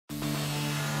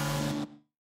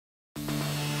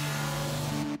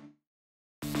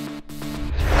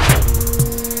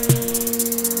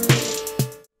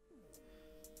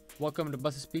Welcome to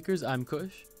Busted Speakers. I'm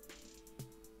Kush.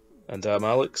 And I'm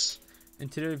Alex.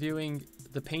 And today reviewing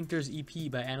The Painter's EP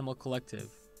by Animal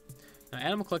Collective. Now,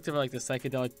 Animal Collective are like the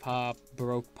psychedelic pop,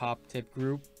 baroque pop type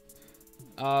group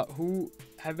who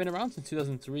have been around since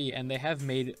 2003, and they have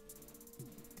made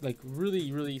like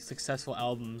really successful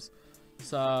albums.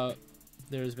 So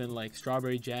there's been like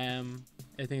Strawberry Jam.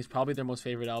 I think it's probably their most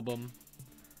favorite album.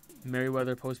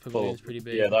 Merryweather Post Pavilion is pretty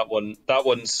big. Yeah, that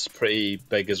one's pretty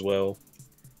big as well.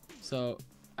 So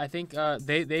I think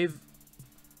they've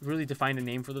really defined a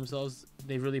name for themselves.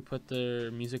 They've really put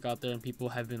their music out there, and people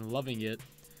have been loving it.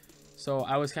 So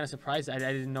I was kind of surprised. I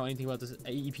didn't know anything about this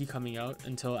EP coming out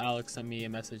until Alex sent me a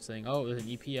message saying, "Oh, there's an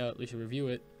EP out. We should review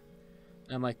it."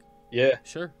 And I'm like, "Yeah,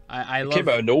 sure." I love. Came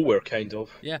out of nowhere, kind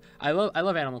of. Yeah, I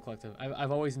love Animal Collective.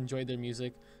 I've always enjoyed their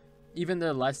music, even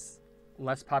their less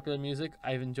popular music.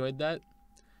 I've enjoyed that,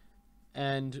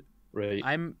 and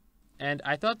right.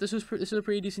 I thought this was a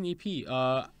pretty decent EP.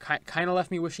 Kind of left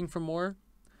me wishing for more.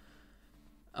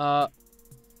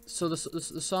 So the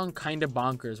song "Kinda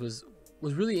Bonkers" was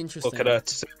really interesting. Well, can I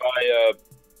say my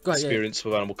experience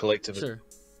with Animal Collective? Sure.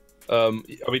 Are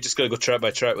we just gonna go track by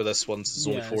track with this one? Since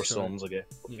there's only 4 songs, okay.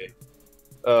 Okay.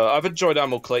 I've enjoyed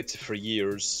Animal Collective for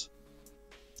years.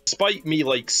 Despite me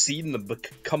like seeing them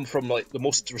come from like the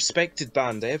most respected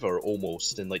band ever,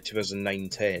 almost in like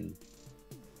 2009-10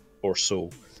 or so,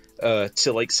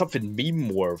 to like something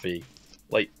meme-worthy,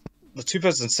 like the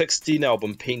 2016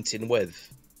 album "Painting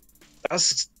With."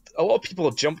 That's a lot of people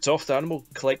have jumped off the Animal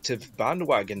Collective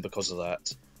bandwagon because of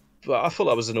that, but I thought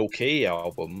that was an okay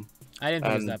album. I didn't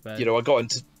think it was that bad. You know, I got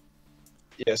into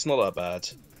it's not that bad,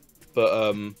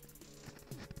 but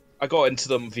I got into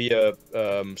them via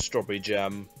Strawberry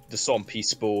Jam, the song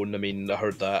Peacebone. I mean, I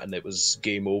heard that and it was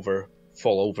game over.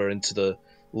 Fall over into the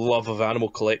love of Animal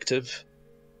Collective,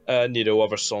 and you know,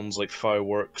 other songs like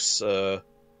Fireworks, for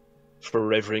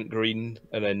Reverend Green,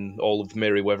 and then all of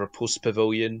Merryweather Post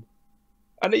Pavilion.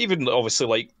 And even, obviously,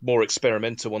 like, more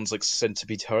experimental ones like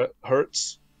Centipede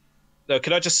Hurts. Now,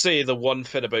 can I just say the one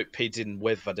thing about Painting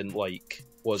With I didn't like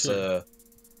was the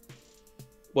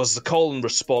call and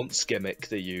response gimmick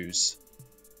they use.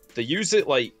 They use it,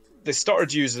 like, they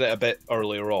started using it a bit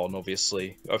earlier on,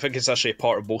 obviously. I think it's actually a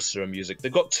part of most of their music.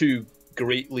 They've got 2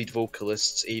 great lead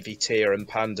vocalists, Avi Tear and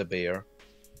Panda Bear.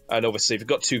 And obviously, if you've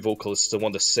got 2 vocalists, they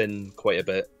want to sing quite a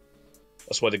bit.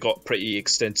 That's why they got pretty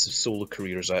extensive solo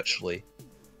careers, actually.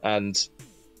 And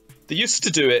they used to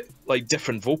do it like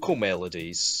different vocal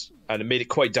melodies, and it made it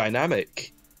quite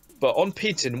dynamic. But on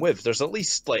Painting With, there's at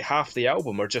least like half the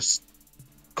album are just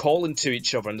calling to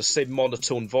each other in the same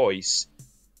monotone voice,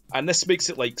 and this makes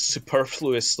it like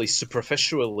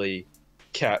superficially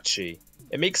catchy.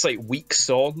 It makes like weak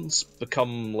songs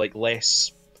become like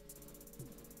less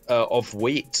of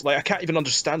weight. Like I can't even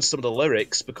understand some of the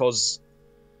lyrics because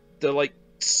they're like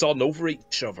sung over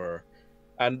each other.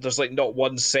 And there's like not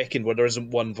 1 second where there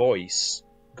isn't one voice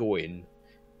going.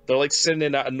 They're like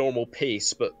singing at a normal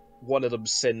pace, but one of them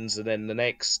sings and then the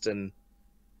next. And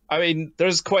I mean,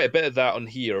 there's quite a bit of that on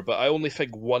here, but I only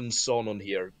think 1 song on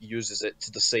here uses it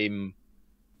to the same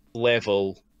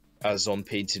level as on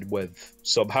Painted With.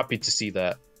 So I'm happy to see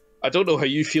that. I don't know how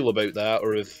you feel about that,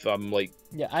 or if I'm like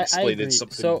I agree.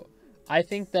 something. So I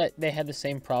think that they had the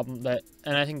same problem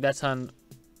and I think that's on.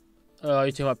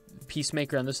 You're talking about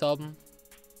Peacemaker on this album.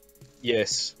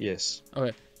 Yes.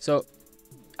 Okay, so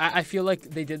I feel like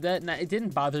they did that, and it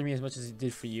didn't bother me as much as it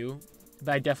did for you,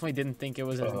 but I definitely didn't think it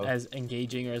was as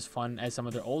engaging or as fun as some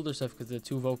of their older stuff, because the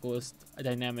 2 vocalist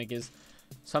dynamic is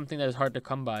something that is hard to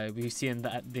come by. We see in the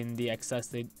XX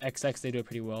they do it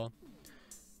pretty well,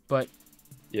 but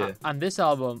on this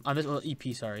album, on this EP,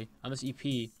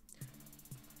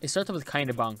 it starts off with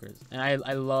 "Kinda Bonkers," and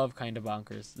I love "Kinda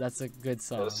Bonkers." That's a good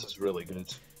song. Yeah, this is really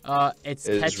good. It's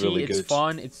catchy, really it's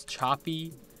fun, it's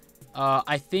choppy.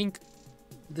 I think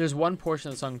there's one portion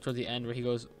of the song toward the end where he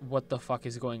goes, "What the fuck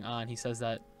is going on?" He says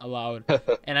that aloud,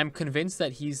 and I'm convinced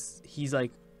that he's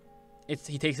like,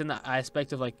 he takes in the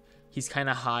aspect of like he's kind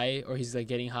of high, or he's like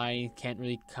getting high and he can't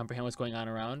really comprehend what's going on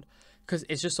around, because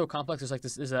it's just so complex. There's like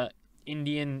there's a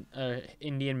Indian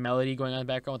melody going on in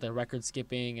the background with the record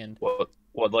skipping and what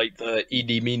like the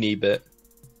Edie Meanie bit.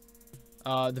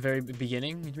 The very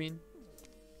beginning, you mean?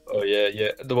 Oh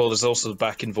yeah. Well, there's also the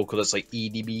backing vocal that's like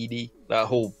 "eedy beedy." That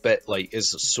whole bit like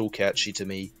is so catchy to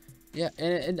me. Yeah,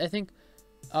 and I think,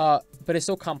 but it's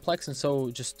so complex and so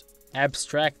just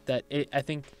abstract that I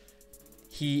think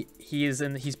he's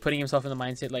putting himself in the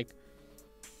mindset like,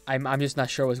 I'm just not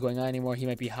sure what's going on anymore. He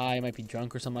might be high, he might be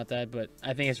drunk or something like that. But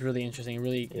I think it's really interesting,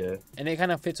 and it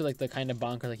kind of fits with like the kind of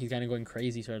bonker, like he's kind of going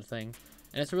crazy sort of thing.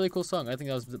 and it's a really cool song. I think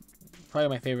that was probably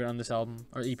my favorite on this album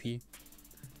or EP. It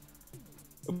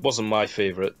wasn't my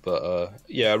favourite, but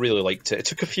yeah, I really liked it. It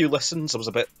took a few listens. I was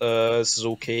a bit, this is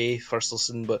okay, first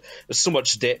listen, but there's so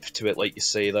much depth to it, like you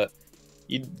say, that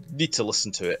you need to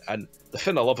listen to it. And the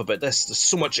thing I love about this, there's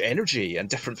so much energy and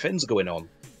different things going on.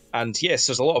 And yes,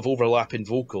 there's a lot of overlapping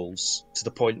vocals to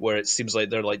the point where it seems like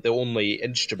they're like the only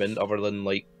instrument other than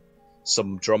like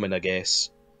some drumming, I guess.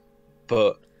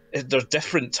 But they're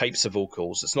different types of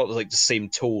vocals. It's not like the same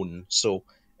tone, so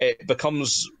it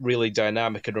becomes really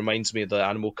dynamic and reminds me of the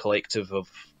Animal Collective of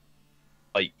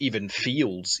like even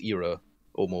Fields era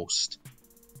almost.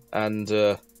 And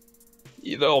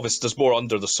you know, obviously there's more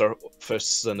under the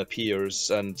surface than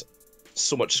appears, and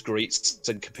so much great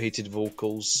syncopated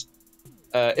vocals.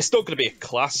 It's not going to be a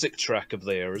classic track of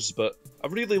theirs, but I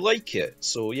really like it.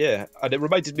 So yeah, and it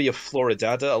reminded me of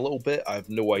Floridada a little bit. I have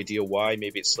no idea why.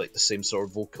 Maybe it's like the same sort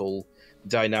of vocal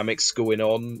dynamics going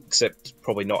on, except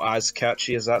probably not as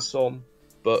catchy as that song.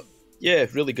 But yeah,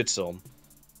 really good song.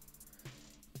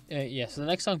 Yeah, so the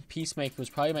next song, Peacemaker, was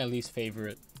probably my least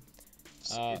favorite.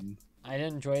 I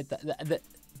didn't enjoy it. The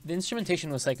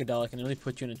instrumentation was psychedelic and it really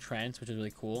put you in a trance, which is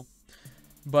really cool.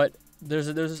 But there's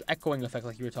this echoing effect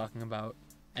like you were talking about,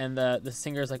 and the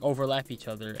singers like overlap each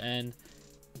other, and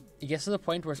it gets to the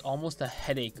point where it's almost a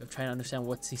headache of trying to understand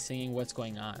what's he singing, what's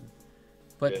going on.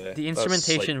 But yeah, the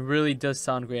instrumentation really does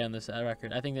sound great on this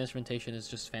record. I think the instrumentation is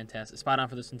just fantastic, spot on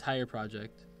for this entire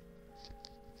project.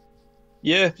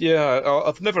 Yeah,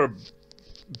 I've never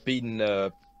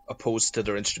been opposed to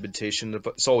their instrumentation,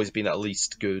 but it's always been at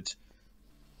least good.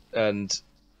 And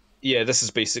yeah, this is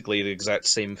basically the exact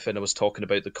same thing I was talking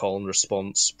about, the call and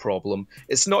response problem.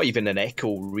 It's not even an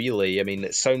echo, really. I mean,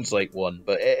 it sounds like one,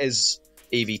 but it is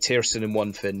A.V. Terson in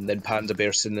one thing, then Panda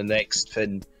Bears in the next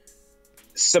thing,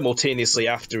 simultaneously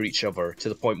after each other, to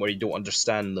the point where you don't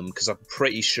understand them, because I'm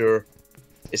pretty sure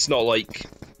it's not like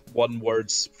one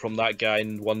word's from that guy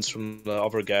and one's from the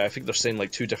other guy. I think they're saying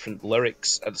like two different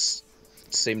lyrics at the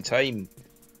same time.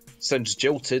 Sounds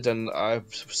jilted, and I'm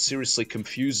seriously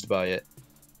confused by it.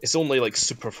 It's only like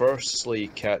superficially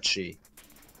catchy.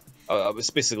 It's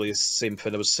basically the same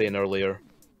thing I was saying earlier.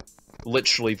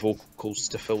 Literally vocals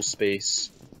to fill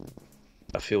space,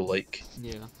 I feel like.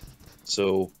 Yeah.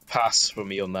 So, pass for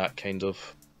me on that, kind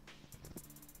of.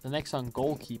 The next song,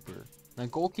 Goalkeeper. Now,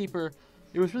 Goalkeeper,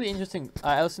 it was really interesting.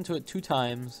 I listened to it 2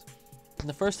 times. And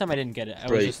the first time I didn't get it.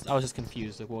 I was just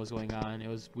confused, like what was going on. It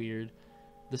was weird.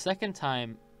 The second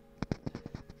time,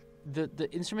 the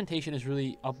instrumentation is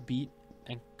really upbeat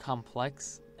and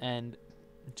complex and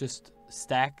just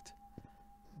stacked,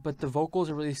 but the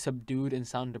vocals are really subdued and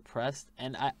sound depressed,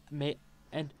 and I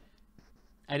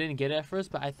didn't get it at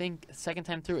first, but I think second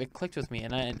time through it clicked with me,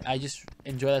 and I just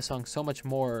enjoy that song so much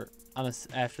more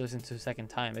after listening to the second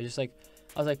time. I was like,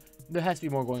 there has to be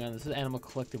more going on. This is Animal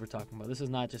Collective we're talking about. This is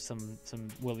not just some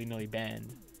willy-nilly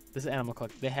band. This is Animal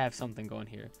Collective. They have something going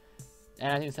here.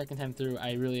 And I think the second time through,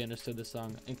 I really understood the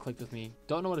song and clicked with me.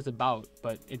 Don't know what it's about,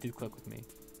 but it did click with me.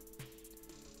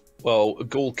 Well, a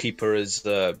goalkeeper is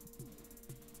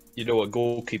you know what a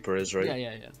goalkeeper is, right?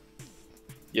 Yeah.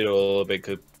 You know, a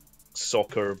big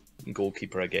soccer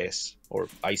goalkeeper, I guess, or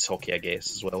ice hockey, I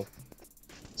guess, as well.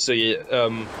 So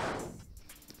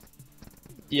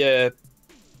yeah,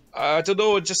 I don't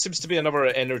know. It just seems to be another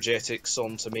energetic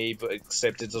song to me, but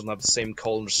except it doesn't have the same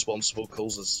call and response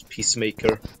vocals as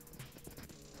Peacemaker.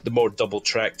 The more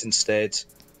double-tracked instead,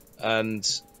 and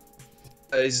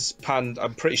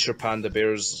I'm pretty sure Panda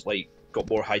Bears like got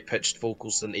more high-pitched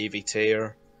vocals than A.V.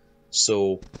 Tear,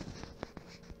 so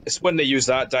it's when they use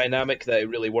that dynamic that it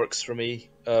really works for me.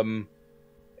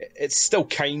 It's still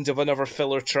kind of another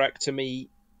filler track to me,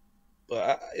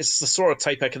 but it's the sort of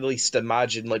type I can at least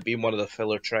imagine like being one of the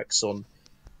filler tracks on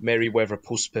Merryweather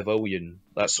Post Pavilion,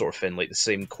 that sort of thing, like the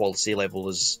same quality level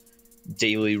as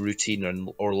Daily Routine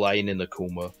or Lying in a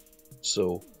Coma.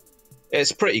 So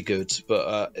it's pretty good,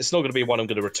 but it's not going to be one I'm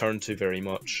going to return to very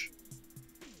much.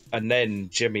 And then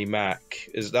Jimmy Mac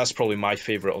that's probably my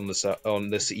favorite on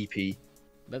this EP.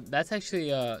 That's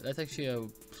actually a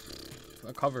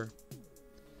cover.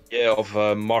 Yeah,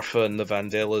 of Martha and the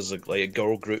Vandellas, like a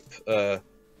girl group a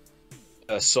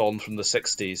song from the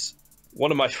 60s.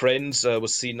 One of my friends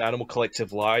was seeing Animal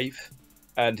Collective live,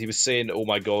 and he was saying, "Oh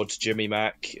my God, Jimmy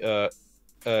Mac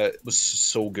was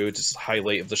so good. It's the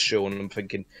highlight of the show." And I'm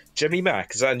thinking, Jimmy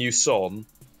Mac, is that a new song?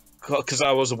 Because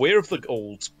I was aware of the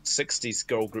old 60s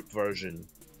girl group version,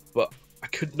 but I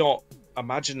could not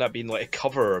imagine that being like a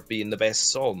cover being the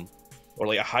best song, or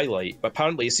like a highlight. But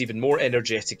apparently it's even more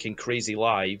energetic and crazy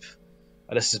live,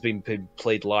 and this has been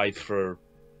played live for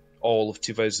all of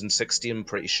 2016, I'm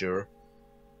pretty sure.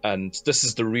 And this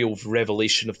is the real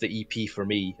revelation of the EP for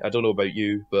me. I don't know about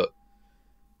you, but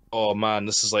oh man,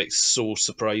 this is like so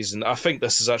surprising. I think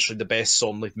this is actually the best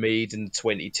song they've made in the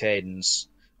 2010s,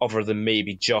 other than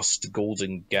maybe just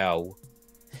Golden Gal.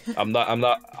 I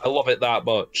love it that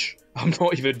much. I'm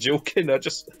not even joking.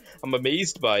 I'm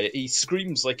amazed by it. He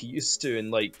screams like he used to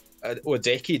in like a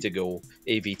decade ago,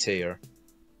 AV Tear.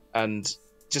 And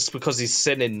just because he's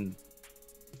singing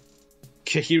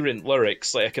coherent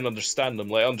lyrics, like I can understand them.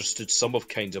 Like I understood some of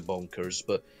Kinda Bonkers,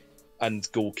 and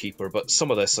Goalkeeper, but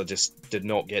some of this I just did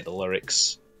not get the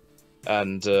lyrics.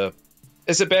 And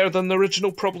is it better than the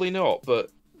original? Probably not, but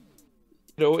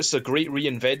you know, it's a great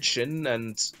reinvention,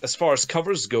 and as far as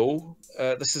covers go,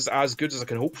 this is as good as I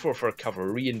can hope for a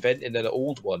cover, reinventing an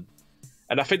old one.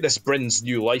 And I think this brings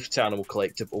new life to Animal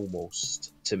Collective,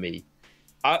 almost, to me.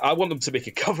 I want them to make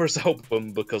a covers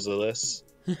album because of this.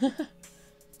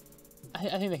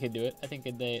 I think they could do it. I think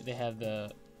they have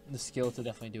the skill to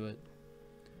definitely do it.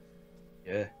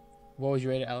 Yeah. What would you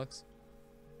rate it, Alex?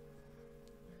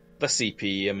 This EP,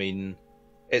 I mean,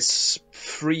 it's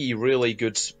 3 really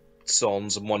good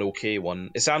songs and 1 okay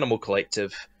one. It's Animal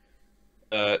Collective.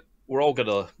 We're all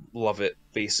gonna love it,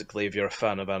 basically, if you're a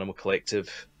fan of Animal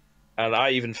Collective. And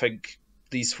I even think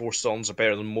these 4 songs are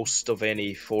better than most of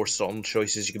any 4 song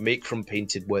choices you can make from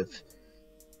Painted With,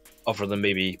 other than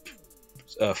maybe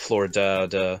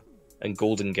Floridada and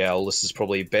Golden Gal. This is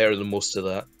probably better than most of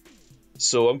that.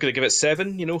 So I'm gonna give it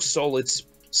 7. You know, solid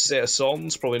set of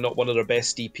songs. Probably not one of their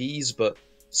best EPs, but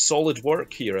solid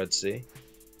work here, I'd say.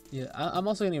 Yeah, I'm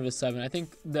also gonna give it a 7. I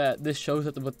think that this shows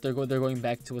that they're going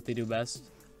back to what they do best,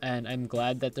 and I'm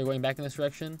glad that they're going back in this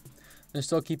direction. They're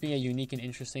still keeping it unique and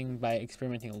interesting by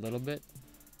experimenting a little bit,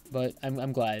 but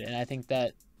I'm glad, and I think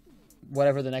that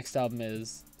whatever the next album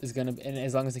is gonna, and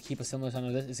as long as they keep a similar sound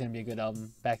of this, it's gonna be a good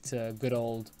album. Back to good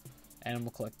old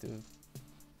Animal Collective.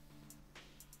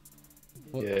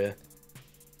 Well, yeah.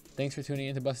 Thanks for tuning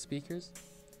in to Bus Speakers.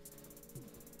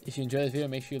 If you enjoyed this video,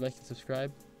 make sure you like and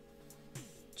subscribe.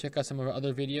 Check out some of our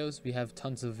other videos. We have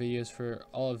tons of videos for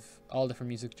all different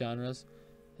music genres.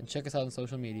 And check us out on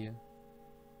social media.